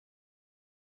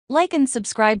Like and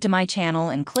subscribe to my channel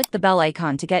and click the bell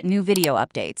icon to get new video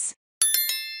updates.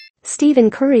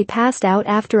 Stephen Curry passed out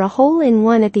after a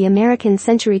hole-in-one at the American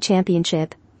Century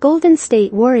Championship. Golden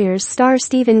State Warriors star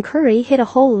Stephen Curry hit a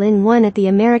hole-in-one at the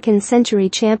American Century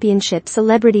Championship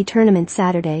Celebrity Tournament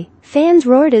Saturday. Fans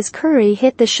roared as Curry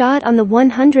hit the shot on the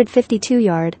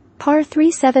 152-yard, par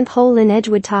 3 7th hole in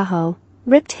Edgewood, Tahoe.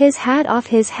 Ripped his hat off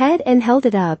his head and held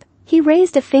it up. He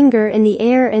raised a finger in the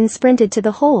air and sprinted to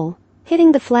the hole,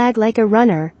 hitting the flag like a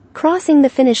runner, crossing the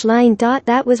finish line.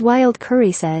 That was wild,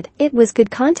 Curry said. It was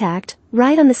good contact,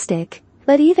 right on the stick.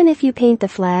 But even if you paint the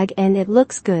flag and it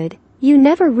looks good, you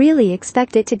never really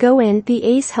expect it to go in. The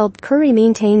ace helped Curry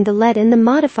maintain the lead in the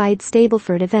modified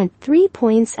Stableford event, 3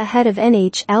 points ahead of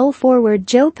NHL forward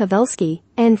Joe Pavelski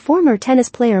and former tennis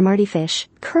player Mardy Fish.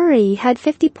 Curry had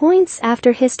 50 points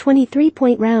after his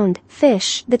 23-point round.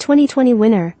 Fish, the 2020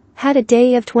 winner, had a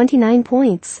day of 29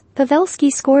 points.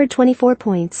 Pavelski scored 24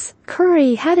 points.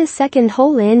 Curry had his second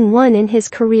hole-in-one in his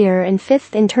career and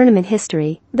fifth in tournament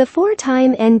history. The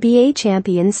four-time NBA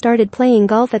champion started playing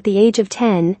golf at the age of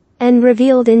 10 and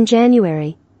revealed in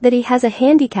January that he has a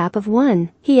handicap of 1.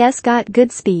 He's got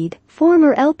good speed.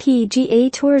 Former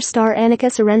LPGA Tour star Annika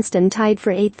Sorenstam tied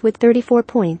for 8th with 34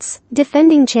 points.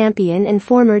 Defending champion and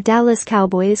former Dallas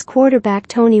Cowboys quarterback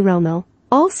Tony Romo,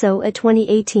 also a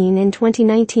 2018 and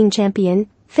 2019 champion,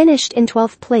 finished in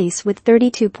 12th place with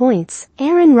 32 points.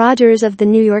 Aaron Rodgers of the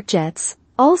New York Jets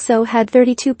also had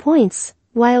 32 points,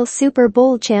 while Super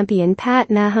Bowl champion Pat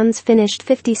Mahomes finished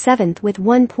 57th with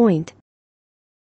 1 point.